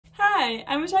Hi,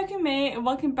 I'm May and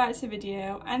welcome back to the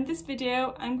video. And this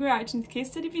video, I'm reacting to the case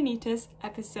study Vanitas,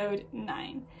 episode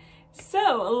 9.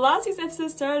 So, last week's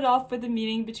episode started off with the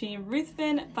meeting between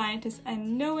Ruthven, Vanitas,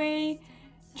 and Noe.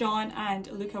 John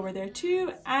and Luca were there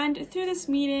too, and through this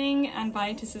meeting and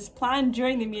Vanitas' plan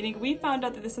during the meeting, we found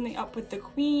out that there's something up with the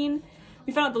Queen.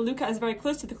 We found out that Luca is very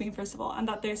close to the Queen, first of all, and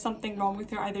that there's something wrong with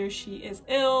her. Either she is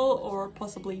ill or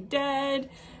possibly dead.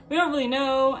 We don't really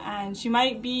know, and she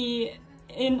might be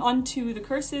onto the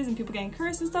curses and people getting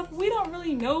cursed and stuff. We don't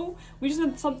really know. We just know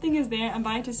that something is there, and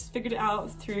Vanitas figured it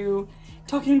out through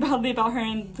talking badly about her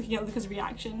and looking at Luca's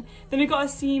reaction. Then we got a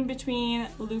scene between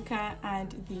Luca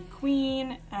and the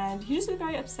Queen, and he just looked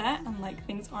very upset and like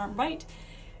things aren't right.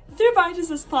 Through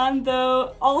Vanitas' plan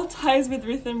though, all ties with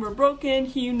Ruthven were broken.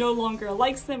 He no longer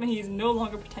likes them and he's no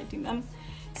longer protecting them.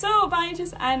 So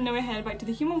Vanitas and Noe headed back to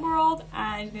the human world,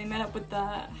 and they met up with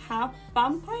the half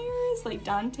vampires like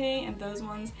Dante and those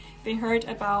ones. They heard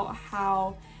about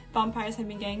how vampires had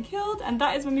been getting killed, and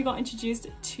that is when we got introduced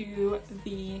to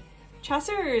the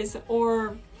Chasseurs,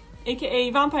 or aka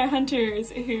vampire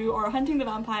hunters, who are hunting the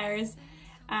vampires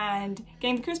and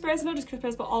getting the curse bearers, not just curse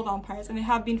bearers but all vampires, and they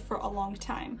have been for a long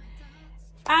time.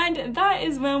 And that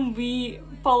is when we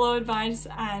followed Vanitas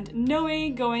and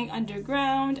Noe going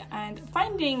underground and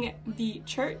finding the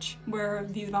church where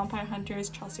these vampire hunters,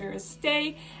 Chasseurs,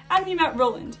 stay, and we met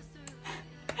Roland.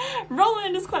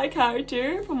 Roland is quite a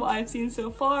character from what I've seen so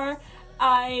far.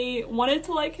 I wanted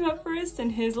to like him at first,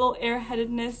 and his little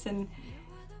airheadedness and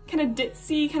kind of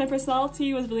ditzy kind of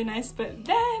personality was really nice, but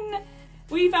then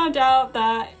we found out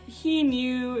that he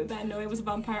knew that Noe was a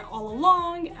vampire all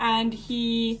along, and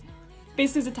he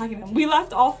basically is attacking them. We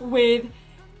left off with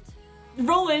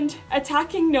Roland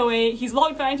attacking Noe. He's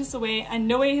locked Vanitas away, and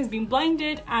Noe has been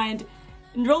blinded, and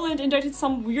Roland injected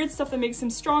some weird stuff that makes him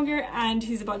stronger, and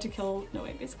he's about to kill Noe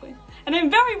basically. And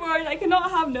I'm very worried. I cannot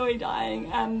have Noe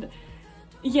dying, and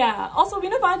yeah. Also, we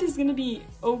know Vanitas is gonna be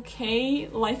okay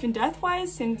life and death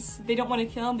wise, since they don't want to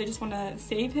kill him, they just want to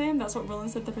save him. That's what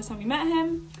Roland said the first time we met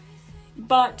him.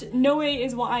 But Noe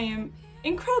is what I am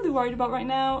incredibly worried about right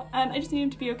now, and I just need him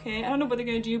to be okay. I don't know what they're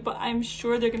gonna do, but I'm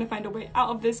sure they're gonna find a way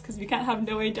out of this, because we can't have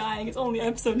Noe dying. It's only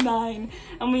episode 9,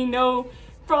 and we know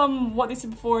from what they said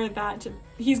before that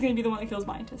he's gonna be the one that kills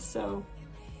Vanitas. So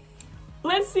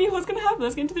let's see what's gonna happen.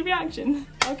 Let's get into the reaction.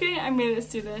 Okay, I'm ready. Let's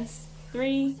do this.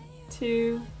 3,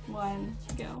 2, 1,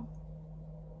 go.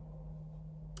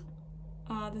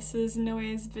 This is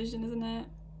Noe's vision, isn't it?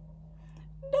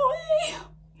 Noe!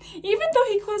 Even though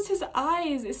he closed his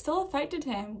eyes, it still affected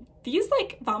him. These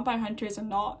like vampire hunters are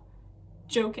not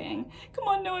joking. Come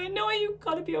on, Noe, you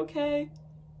gotta be okay.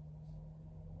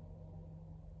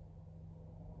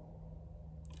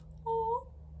 Oh.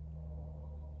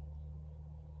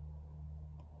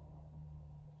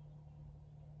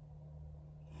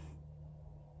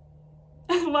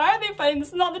 Why are they fighting? This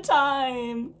is not the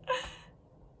time.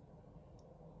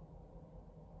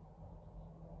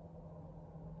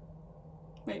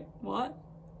 Wait, what?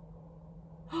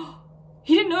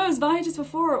 He didn't know it was Vanitas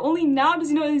before. Only now does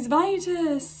he know it's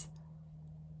Vanitas.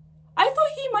 I thought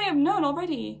he might have known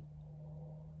already.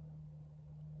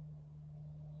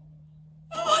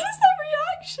 What is that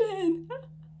reaction? What?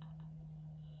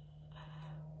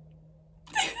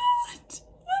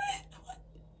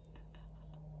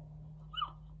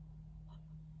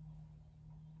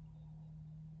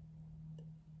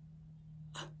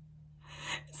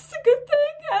 Is this a good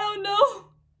thing? I don't know.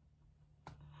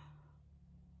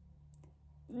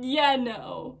 Yeah,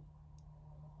 no.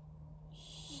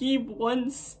 He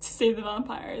wants to save the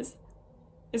vampires,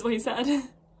 is what he said.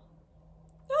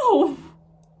 No.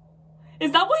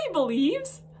 Is that what he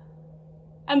believes?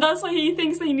 And that's why he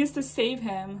thinks that he needs to save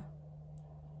him.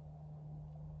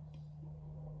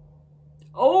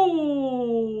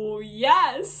 Oh,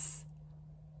 yes.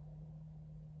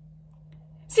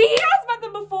 See, he has met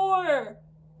them before.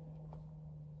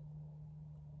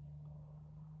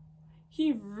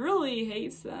 He really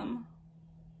hates them.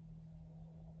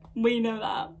 We know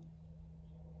that.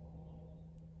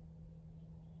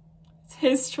 It's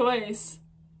his choice.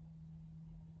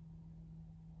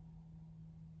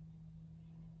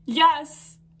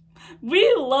 Yes!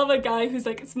 We love a guy who's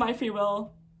like, it's my free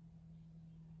will.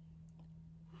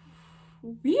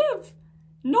 We have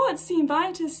not seen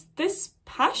Vanitas this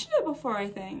passionate before, I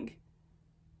think.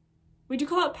 Would you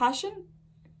call it passion?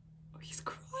 Oh, he's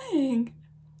crying.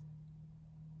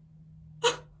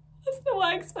 That's not what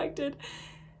I expected.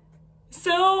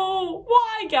 So what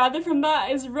I gather from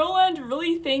that is Roland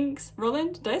really thinks,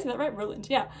 Roland? Did I say that right? Roland,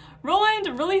 yeah.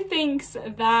 Roland really thinks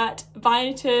that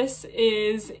Vanitas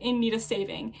is in need of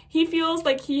saving. He feels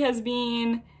like he has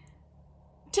been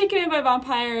taken in by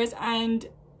vampires and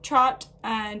trapped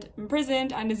and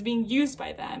imprisoned and is being used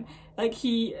by them. Like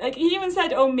he even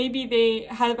said, oh, maybe they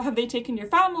have they taken your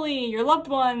family, your loved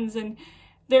ones, and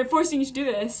they're forcing you to do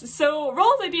this. So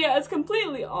Roland's idea is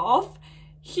completely off.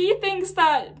 He thinks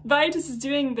that Vanitas is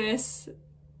doing this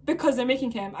because they're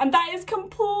making him, and that is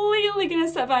completely gonna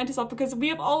set Vanitas off, because we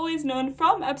have always known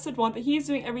from episode 1 that he's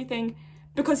doing everything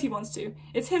because he wants to.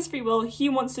 It's his free will, he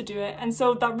wants to do it, and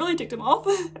so that really ticked him off.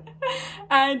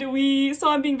 And we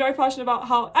saw him being very passionate about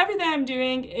how everything I'm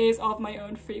doing is of my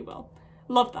own free will.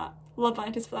 Love that. Love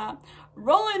Vanitas for that.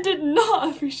 Roland did not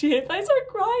appreciate that. I started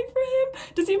crying for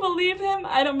him. Does he believe him?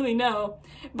 I don't really know.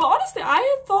 But honestly, I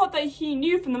had thought that he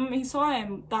knew from the moment he saw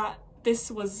him that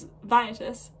this was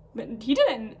Vanitas. But he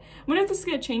didn't. I wonder if this is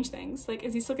going to change things. Like,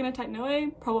 is he still going to attack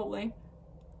Noe? Probably.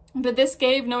 But this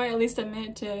gave Noe at least a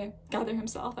minute to gather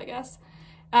himself, I guess.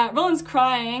 Roland's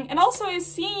crying. And also it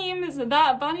seems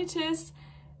that Vanitas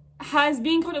has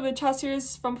been in contact with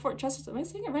Chasseurs from before. Chasseurs, am I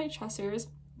saying it right? Chasseurs?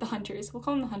 The hunters. We'll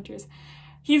call them the hunters.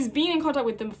 He's been in contact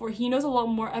with them before. He knows a lot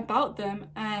more about them,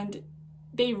 and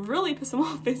they really piss him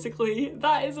off, basically.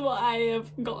 That is what I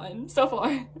have gotten so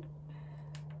far.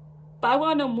 But I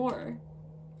want to know more.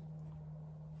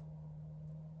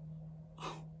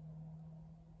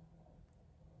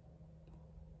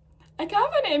 I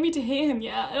can't find it in me to hate him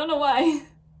yet. I don't know why.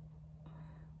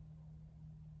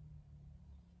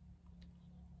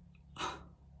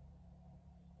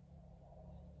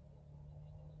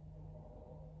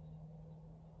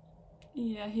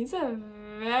 Yeah, he's a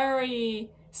very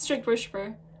strict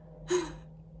worshiper.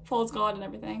 Follows God and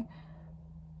everything.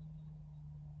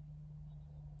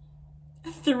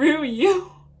 Through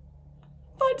you.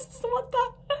 I just don't want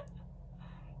that.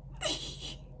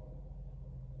 He's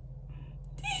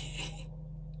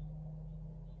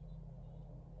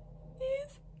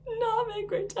not having a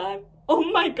great time. Oh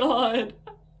my god.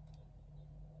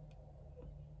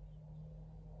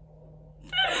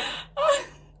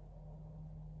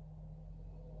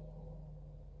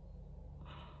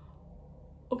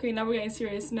 Okay, now we're getting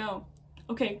serious. No.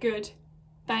 Okay, good.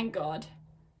 Thank God.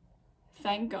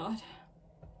 Thank God.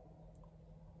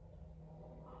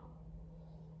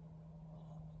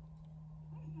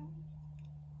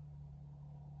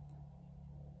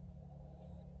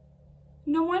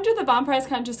 No wonder the vampires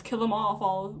can't just kill them off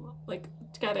all, like,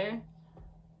 together.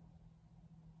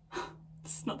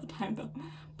 This is not the time, though.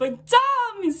 But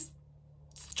damn, he's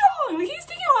strong! Like, he's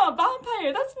taking out a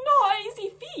vampire! That's not an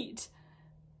easy feat!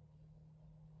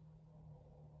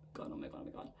 God, oh my god, oh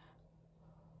my god.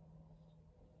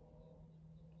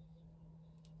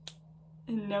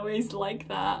 And Noe's like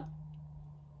that.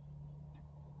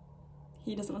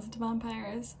 He doesn't listen to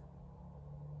vampires.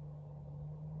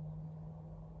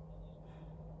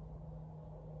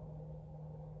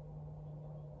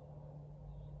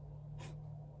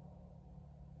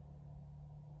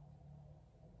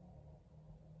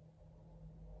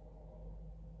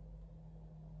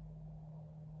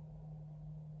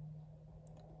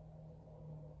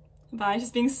 By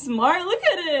just being smart, look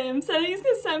at him! Saying he's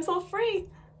gonna set himself free.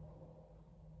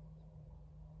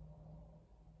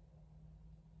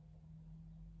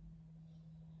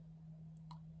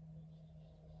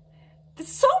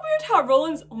 It's so weird how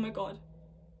Roland's— oh my god.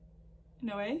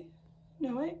 No way.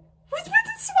 No way. Where did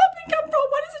the swapping come from?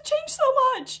 Why does it change so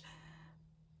much?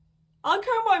 I'll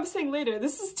carry on what I'm saying later.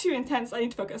 This is too intense. I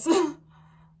need to focus.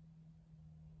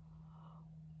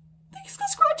 He's got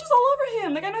scratches all over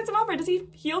him. Like, I know it's a vampire. Does he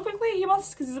heal quickly? He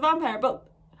must, because he's a vampire, but...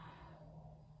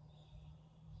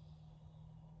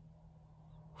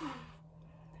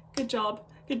 Good job.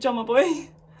 Good job, my boy.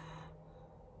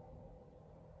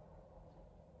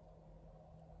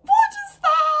 What is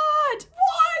that?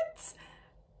 What?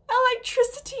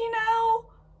 Electricity now?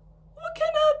 What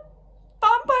kind of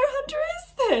vampire hunter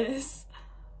is this?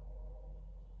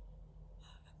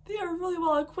 They are really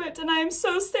well equipped, and I am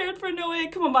so scared for Noe.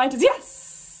 Come on, Vanitas.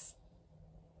 Yes!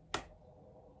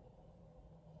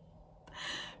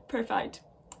 Perfect.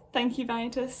 Thank you,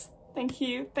 Vanitas. Thank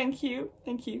you, thank you,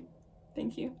 thank you,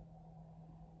 thank you.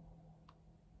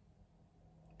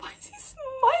 Why is he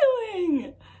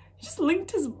smiling? He just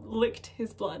licked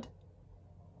his blood.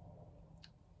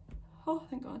 Oh,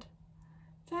 thank God.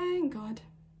 Thank God.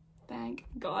 Thank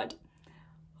God.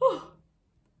 Oh.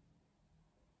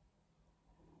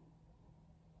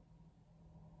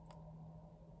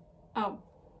 Oh.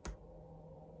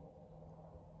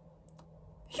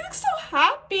 He looks so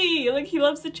happy! Like, he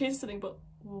loves to chase something, but...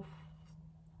 oof.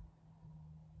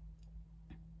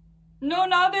 No,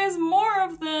 now there's more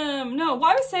of them! No,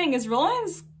 what I was saying is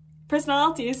Roland's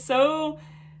personality is so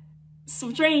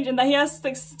strange in that he has,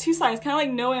 like, two sides, kind of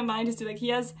like Noe and Vanitas do. Like, he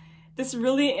has this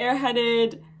really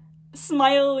airheaded,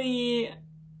 smiley,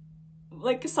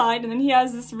 like, side, and then he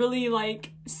has this really,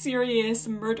 like, serious,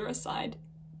 murderous side.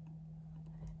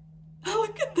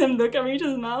 Look at them, look at each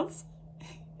other's mouths.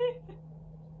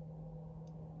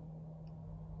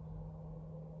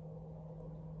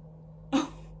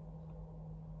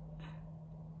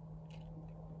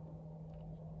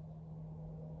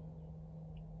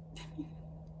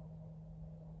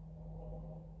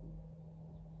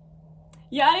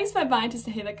 Yeah, I'd expect Vanitas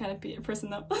to hate that kind of person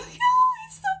though. Oh, he's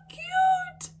so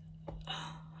cute!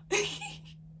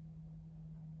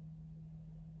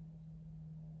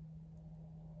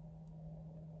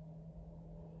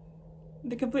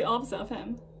 The complete opposite of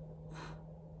him.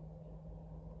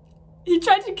 He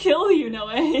tried to kill you, no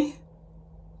way.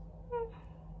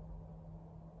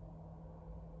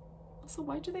 Also,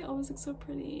 why do they always look so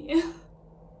pretty?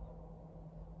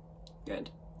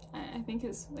 Good. I think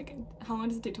it's like, how long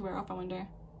does it take to wear off, I wonder?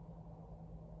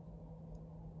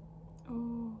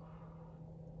 Oh.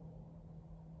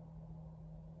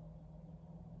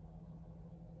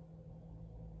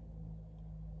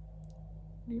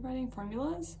 Rewriting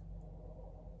formulas?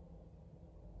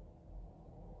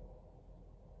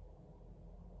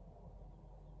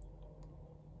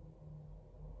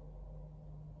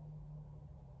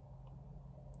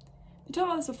 We talked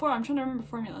about this before, I'm trying to remember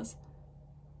formulas.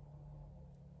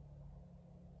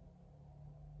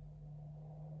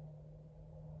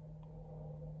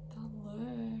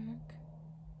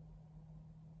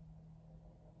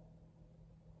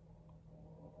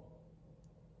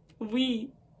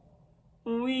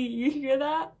 You hear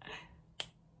that?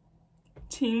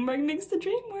 Teamwork makes the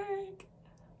dream work.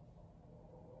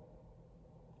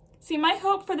 See, my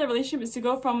hope for their relationship is to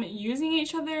go from using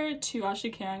each other to actually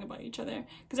caring about each other.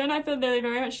 Because right now I feel they're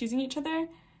very much using each other.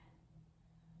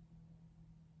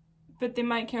 But they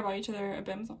might care about each other a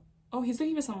bit. Oh, he's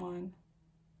looking for someone.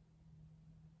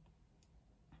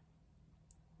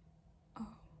 Oh.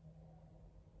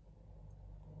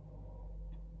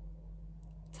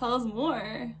 Tell us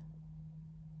more.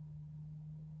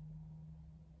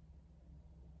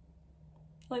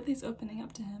 Like he's opening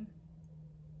up to him.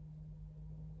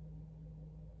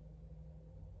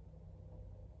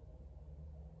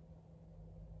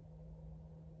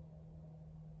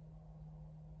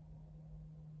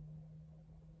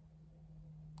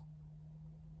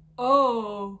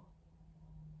 Oh.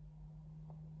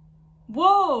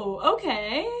 Whoa,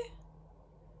 okay.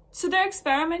 So they're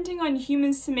experimenting on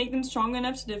humans to make them strong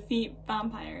enough to defeat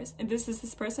vampires. And this is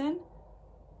this person?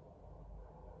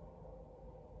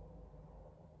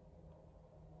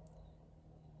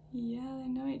 Yeah, they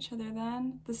know each other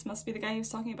then. This must be the guy he was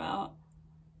talking about.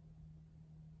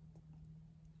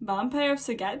 Vampire of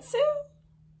Sugetsu?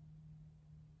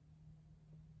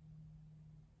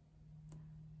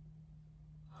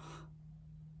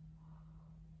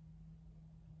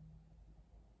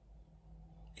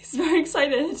 He's very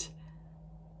excited.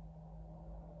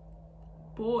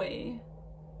 Boy.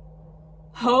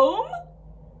 Home?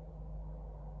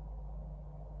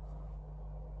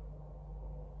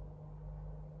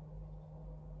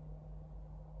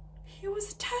 He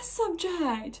was a test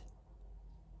subject.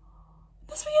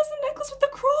 That's why he has the necklace with the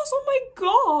cross. Oh my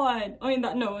god. I mean,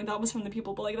 that was from the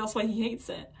people, but like that's why he hates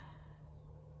it.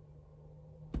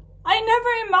 I never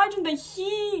imagined that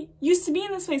he used to be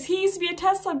in this place. He used to be a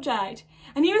test subject.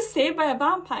 And he was saved by a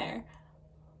vampire.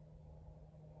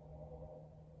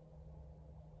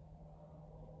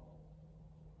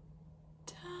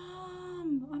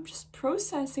 Damn. I'm just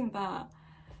processing that.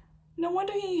 No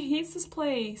wonder he hates this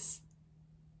place.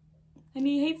 And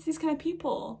he hates these kind of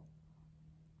people.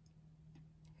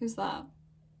 Who's that?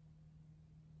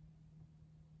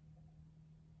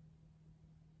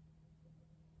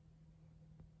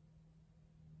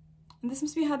 And this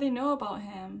must be how they know about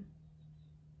him.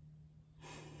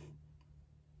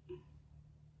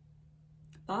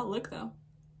 That look though.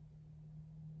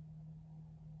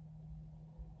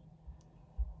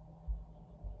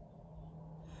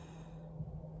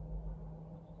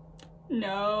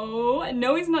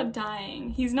 No, he's not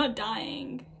dying. He's not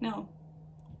dying. No.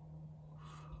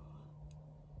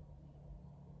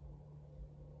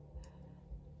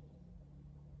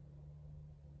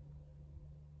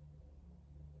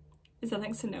 Is that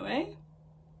thanks to Noe?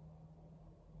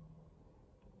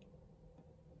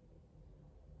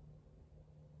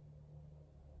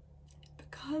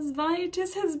 Because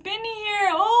Vanitas has been here!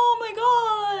 Oh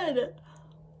my god!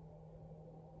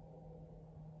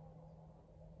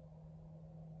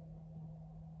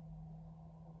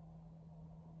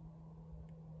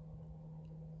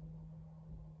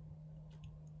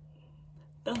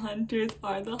 The hunters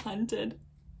are the hunted.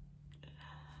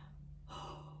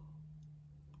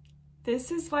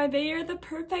 This is why they are the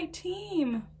perfect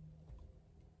team.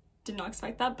 Did not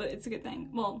expect that, but it's a good thing.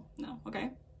 Well, no,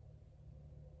 okay.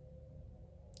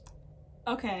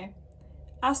 Okay.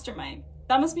 Astromite.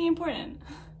 That must be important.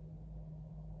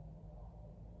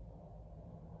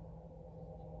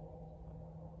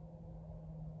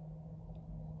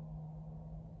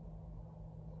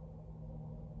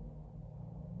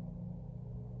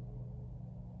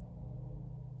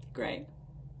 Great.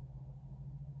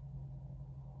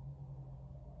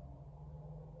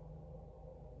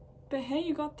 But hey,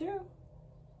 you got through.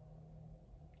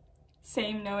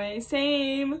 Same, Noe,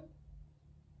 same.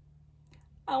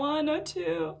 I wanna know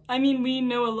too. I mean, we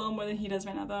know a little more than he does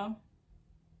right now, though.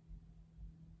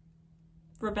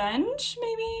 Revenge,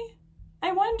 maybe?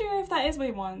 I wonder if that is what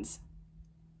he wants.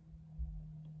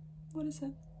 What is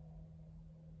it?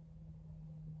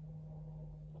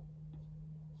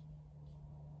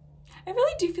 I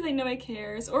really do feel like Noe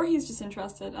cares, or he's just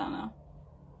interested, I don't know.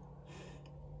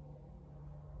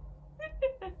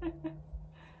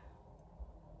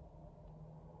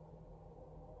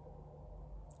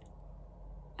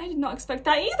 I did not expect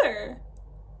that either.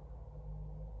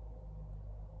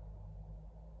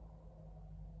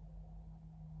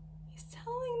 He's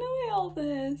telling Noe all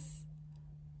this.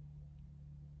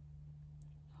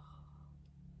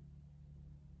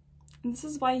 And this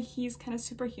is why he's kind of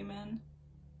superhuman.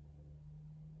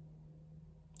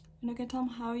 You're not gonna tell him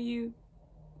how you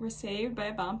were saved by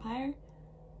a vampire?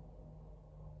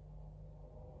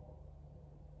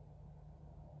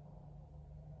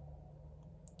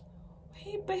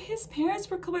 Wait, but his parents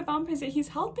were killed by vampires, yet he's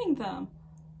helping them.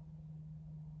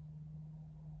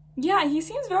 Yeah, he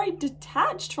seems very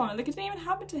detached from it, like it didn't even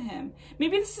happen to him.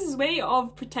 Maybe this is his way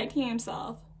of protecting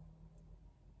himself.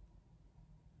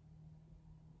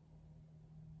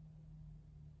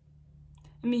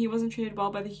 I mean, he wasn't treated well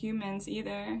by the humans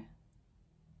either.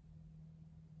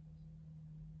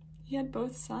 He had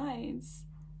both sides.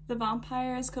 The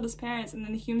vampires killed his parents, and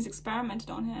then the humans experimented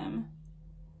on him.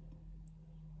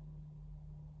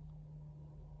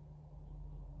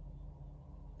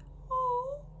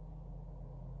 Oh.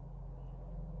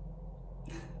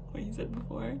 What you said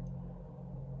before.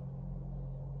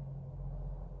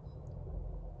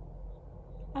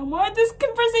 I wanted this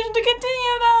conversation to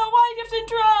continue though! Why did you have to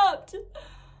interrupt?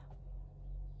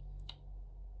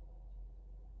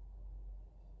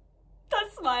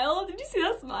 That smile, did you see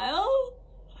that smile?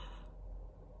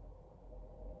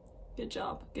 Good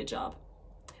job, good job.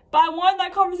 But I want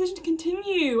that conversation to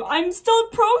continue. I'm still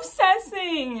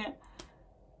processing.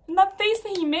 And that face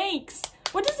that he makes,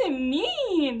 what does it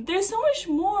mean? There's so much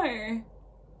more.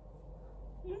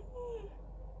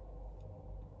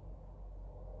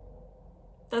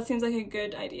 That seems like a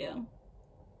good idea.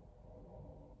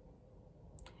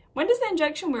 When does the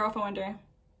injection wear off, I wonder?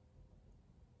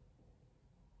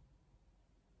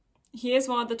 He is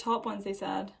one of the top ones, they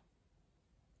said.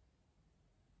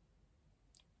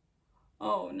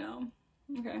 Oh no.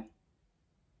 Okay.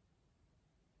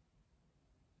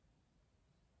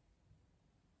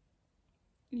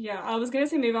 Yeah, I was gonna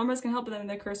say maybe vampires can help, but then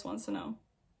they're cursed ones, so no.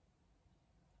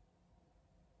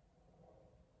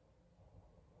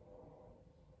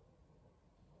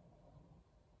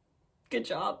 Good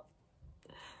job.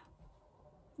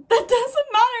 That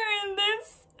doesn't matter in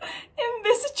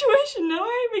this situation, no way.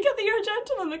 We get that you're a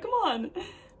gentleman, but come on.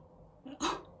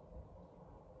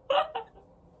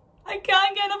 I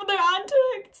can't get enough of their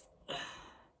antics.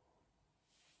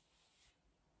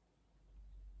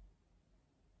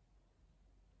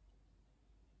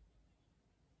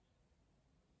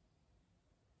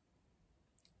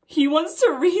 He wants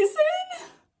to reason?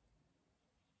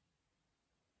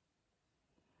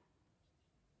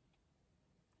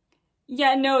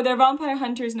 Yeah, no, they're vampire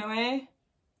hunters, no way.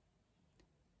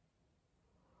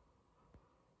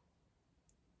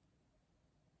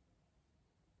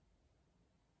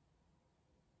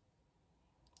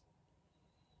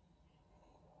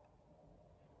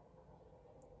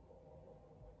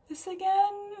 This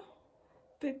again?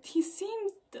 But he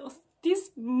seems,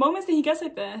 these moments that he gets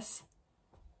like this.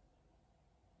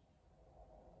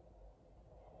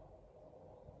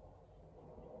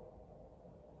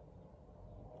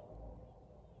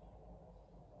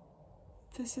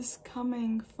 This is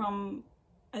coming from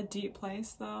a deep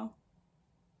place, though.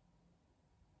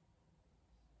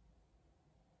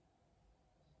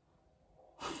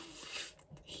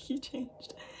 He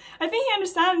changed. I think he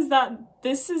understands that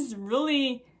this is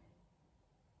really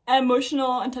an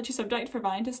emotional and touchy subject for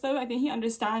Vanitas, though. I think he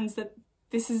understands that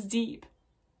this is deep.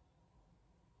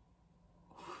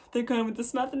 They're going with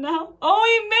this method now. Oh,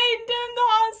 he made him the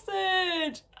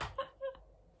hostage!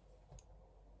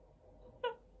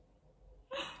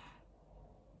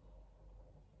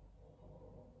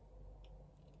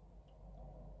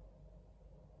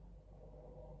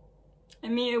 I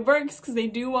mean, it works because they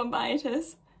do want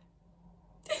Vanitas.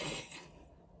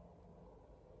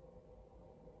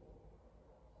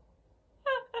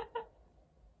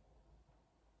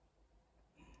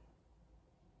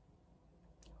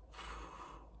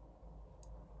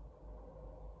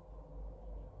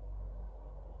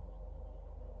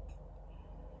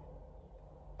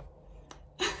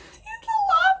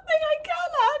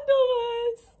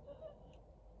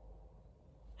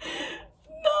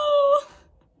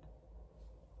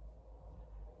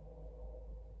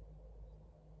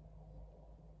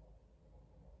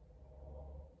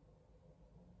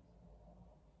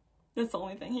 That's the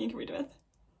only thing he can read with.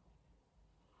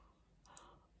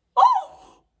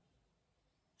 Oh!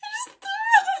 I just threw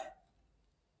it!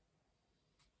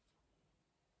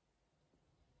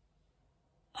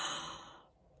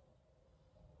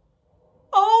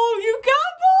 Oh, you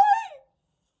got boy!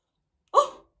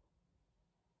 Oh!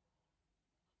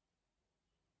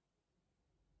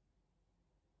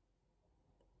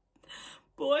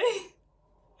 Boy?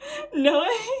 No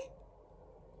way!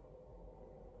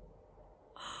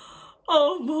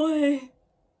 Oh boy.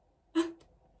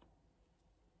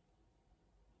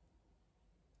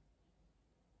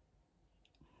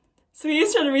 So he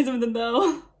is trying to reason with him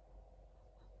though.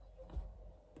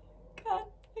 God,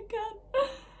 my God.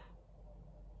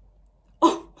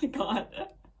 Oh my God.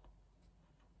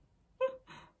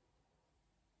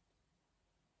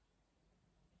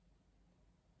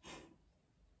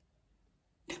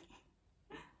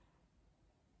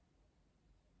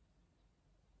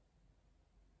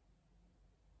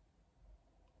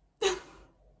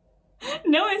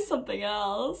 No, it's something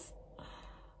else.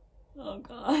 Oh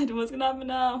God, what's gonna happen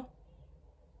now?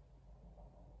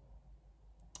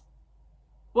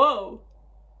 Whoa.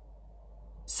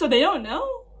 So they don't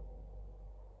know?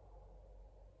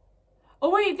 Oh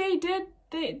wait, they did,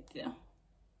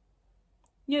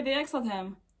 yeah, they exiled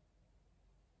him.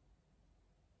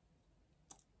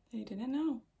 They didn't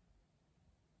know.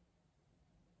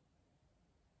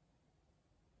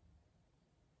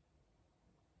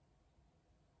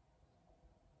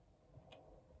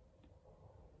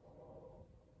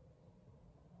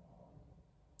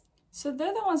 So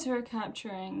they're the ones who are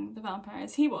capturing the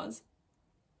vampires. He was.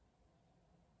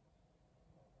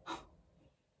 Look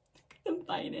at them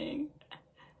fighting.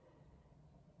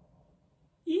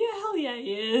 Yeah, hell yeah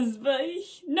he is, but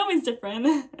no one's different.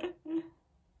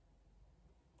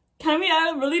 Can we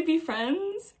really be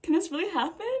friends? Can this really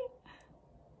happen?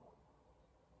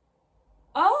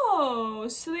 Oh,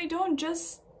 so they don't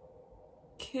just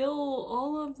kill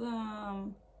all of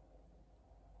them.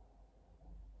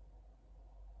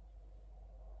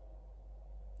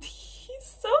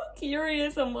 He's so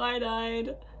curious and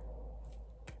wide-eyed.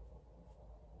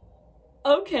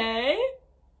 Okay.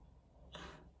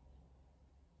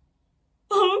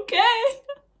 Okay.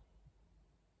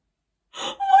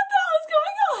 What the hell is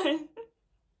going on?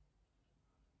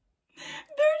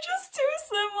 They're just too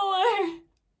similar.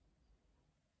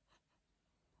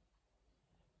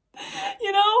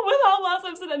 You know, with how last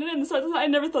episode ended and the I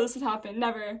never thought this would happen.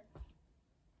 Never.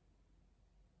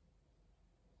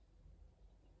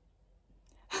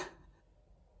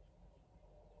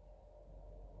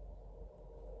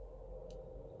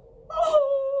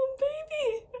 Oh,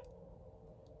 baby.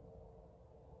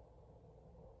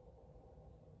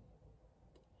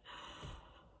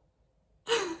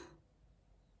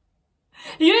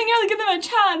 You didn't really give them a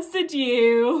chance, did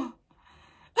you?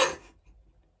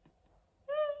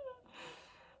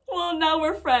 Well, now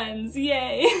we're friends.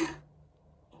 Yay.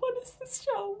 What is this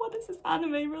show? What is this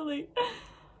anime, really?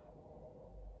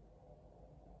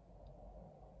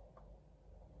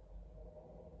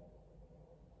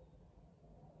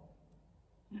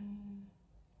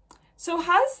 So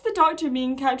has the doctor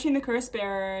been capturing the curse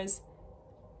bearers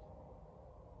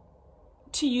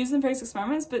to use them for his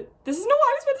experiments? But this is not what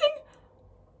I was expecting.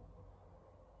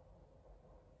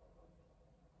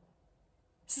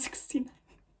 69.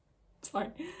 Sorry.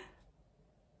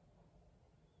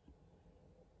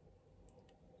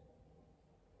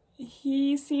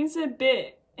 He seems a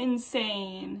bit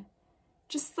insane.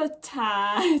 Just a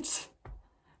tad.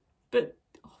 But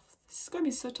oh, this is gonna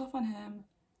be so tough on him.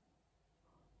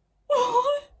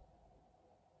 What?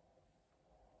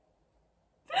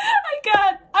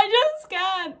 I just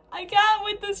can't. I can't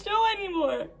with this show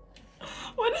anymore.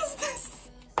 What is this?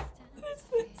 What is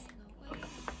this?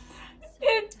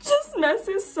 It just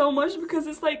messes so much because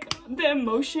it's like the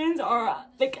emotions are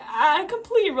like a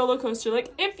complete roller coaster.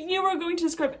 Like if you were going to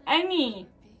describe any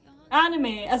anime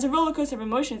as a roller coaster of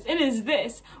emotions, it is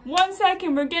this. 1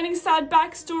 second we're getting sad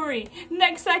backstory,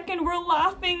 next second we're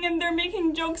laughing and they're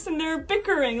making jokes and they're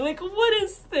bickering. Like what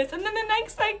is this? And then the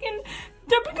next second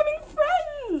They're becoming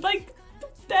friends! Like,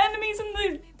 the enemies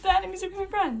and the enemies are becoming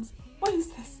friends. What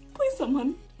is this? Please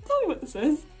someone, tell me what this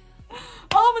is.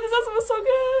 Oh, but this episode was so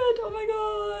good! Oh my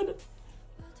god!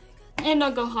 And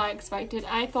not go how I expected.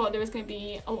 I thought there was going to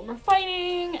be a lot more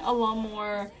fighting, a lot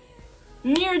more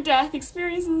near-death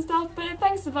experience and stuff, but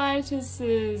thanks to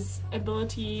Vanitas'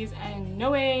 abilities and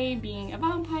Noe being a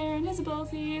vampire and his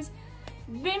abilities,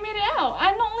 they made it out.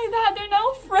 And not only that, they're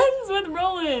now friends with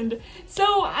Roland.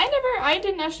 So I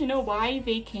didn't actually know why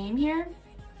they came here.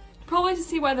 Probably to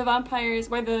see why the vampire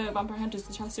hunters,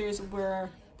 the Chasseurs,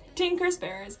 were taking curse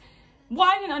bearers.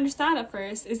 What I didn't understand at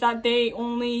first is that they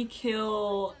only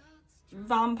kill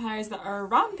vampires that are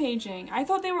rampaging. I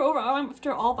thought they were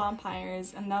after all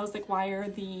vampires, and that was like, why are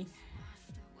the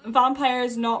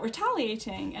vampires not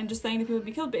retaliating and just letting the people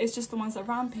be killed? But it's just the ones that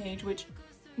rampage, which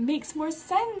makes more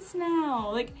sense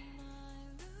now. Like,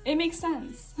 it makes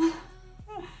sense. Let's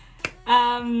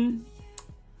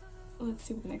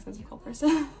see what the next episode is called first.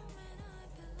 I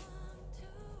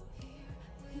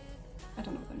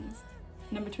don't know what that means.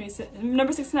 Number 26,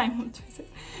 number 69.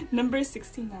 Number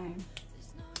 69.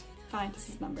 Fine, this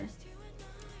is number.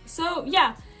 So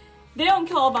yeah, they don't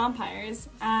kill all vampires,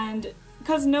 and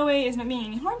because Noe is not meaning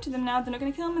any harm to them now, they're not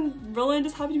gonna kill him, and Roland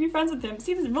is happy to be friends with him.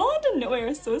 See, this Roland and Noe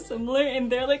are so similar, and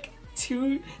they're like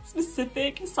two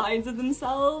specific sides of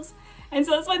themselves, and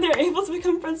so that's why they're able to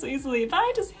become friends so easily.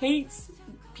 Vanitas hates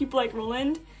people like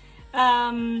Roland,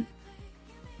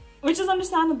 which is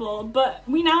understandable, but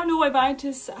we now know why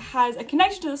Vanitas has a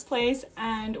connection to this place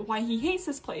and why he hates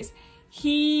this place.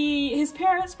 His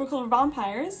parents were killed by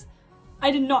vampires.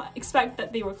 I did not expect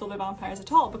that they were killed by vampires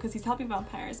at all because he's helping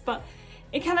vampires, but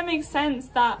it kind of makes sense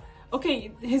that,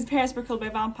 okay, his parents were killed by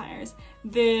vampires.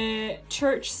 The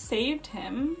church saved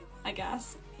him, I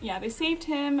guess. Yeah, they saved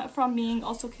him from being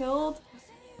also killed,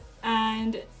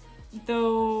 and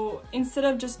though instead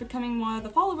of just becoming one of the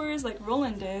followers like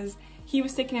Roland is, he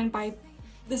was taken in by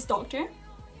this doctor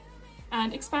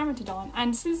and experimented on.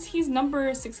 And since he's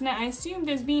number 69, I assume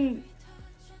there's been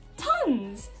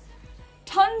tons and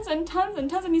tons and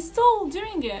tons, and he's still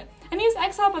doing it. And he was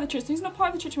exiled by the church, so he's not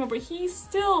part of the church anymore, but he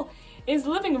still is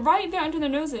living right there under their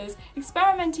noses,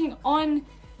 experimenting on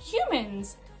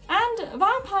humans and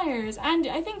vampires. And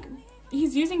I think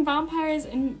he's using vampires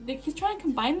and like, he's trying to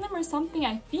combine them or something,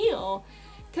 I feel.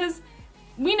 Because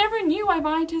we never knew why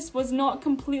Vanitas was not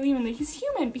completely human. Like, he's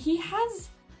human, but he has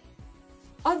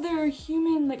other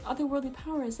human, like otherworldly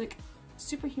powers, like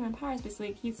superhuman powers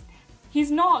basically. He's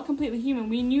not completely human.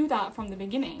 We knew that from the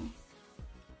beginning.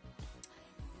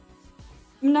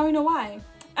 Now we know why.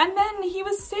 And then he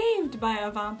was saved by a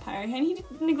vampire, and he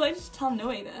neglected to tell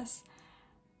Noe this.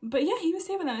 But yeah, he was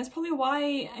saved by them. It's probably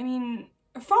why, I mean,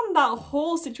 from that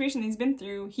whole situation that he's been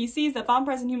through, he sees that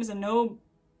vampires and humans are no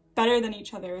better than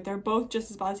each other. They're both just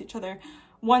as bad as each other.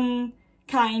 One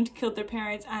kind killed his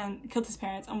parents,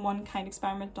 and one kind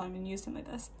experimented on him and used him like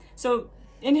this. So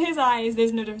in his eyes,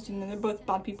 there's no difference between them. They're both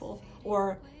bad people,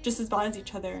 or just as bad as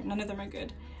each other. None of them are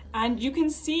good. And you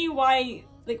can see why,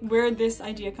 like, where this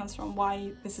idea comes from,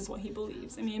 why this is what he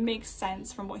believes. I mean, it makes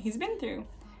sense from what he's been through.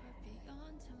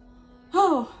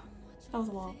 Oh, that was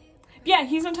a lot. But yeah,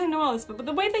 he's not telling Noe all this, but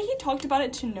the way that he talked about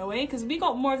it to Noe, because we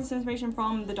got more of this information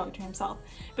from the doctor himself,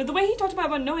 but the way he talked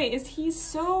about Noe is he's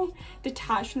so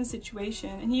detached from the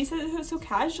situation, and he said it so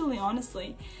casually,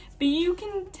 honestly, but you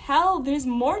can tell there's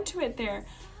more to it there.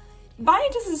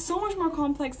 Vanitas is so much more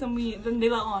complex than they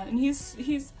let on, and he's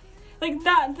like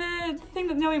that, the thing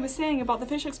that Noe was saying about the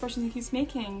facial expressions he keeps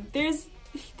making, there's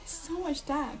so much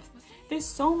depth, there's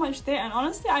so much there, and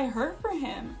honestly, I hurt for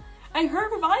him. I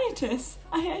hurt for Vanitas.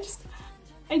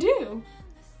 I do.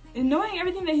 And knowing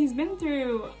everything that he's been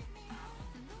through,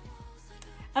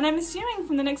 and I'm assuming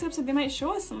from the next episode they might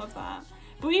show us some of that.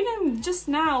 But even just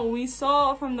now, we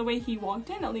saw from the way he walked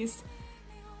in, at least,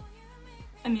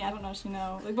 I mean, I don't actually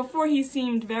know. Like, before he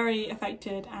seemed very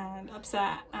affected and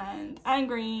upset and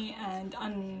angry and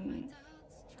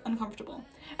uncomfortable.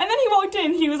 And then he walked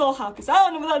in, he was all happy. So I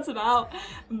don't know what that's about.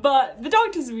 But the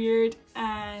doctor's weird,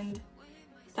 and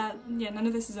that, yeah, none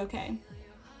of this is okay.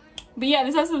 But yeah,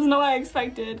 this episode was not what I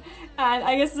expected, and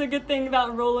I guess it's a good thing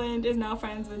that Roland is now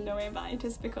friends with Noe and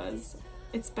Vanitas, because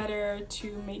it's better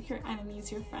to make your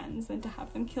enemies your friends than to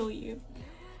have them kill you.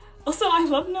 Also, I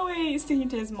love Noe sticking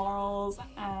to his morals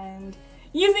and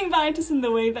using Vanitas in the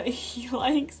way that he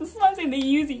likes. This is why I'm saying they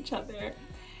use each other.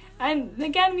 And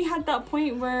again, we had that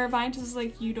point where Vanitas was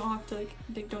like, you don't have to,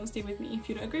 like, don't stay with me. If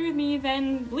you don't agree with me,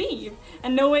 then leave.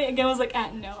 And Noe again was like,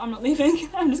 no, I'm not leaving.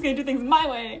 I'm just gonna do things my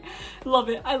way. Love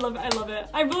it. I love it. I love it.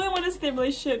 I really want to see the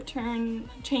relationship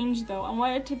change though. I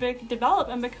want it to develop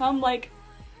and become like,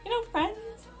 you know,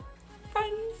 friends.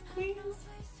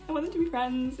 to be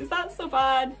friends. Is that so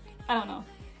bad? I don't know.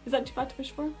 Is that too bad to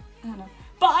wish for? I don't know.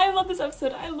 But I love this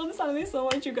episode. I love this anime so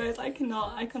much, you guys. I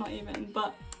cannot even.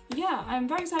 But yeah, I'm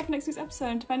very excited for next week's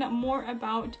episode to find out more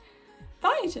about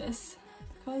Vanitas,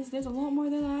 because there's a lot more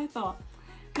there than I thought.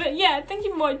 But yeah, thank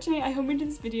you for watching. I hope you enjoyed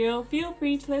this video. Feel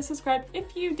free to subscribe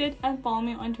if you did and follow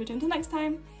me on Twitter. Until next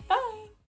time, bye!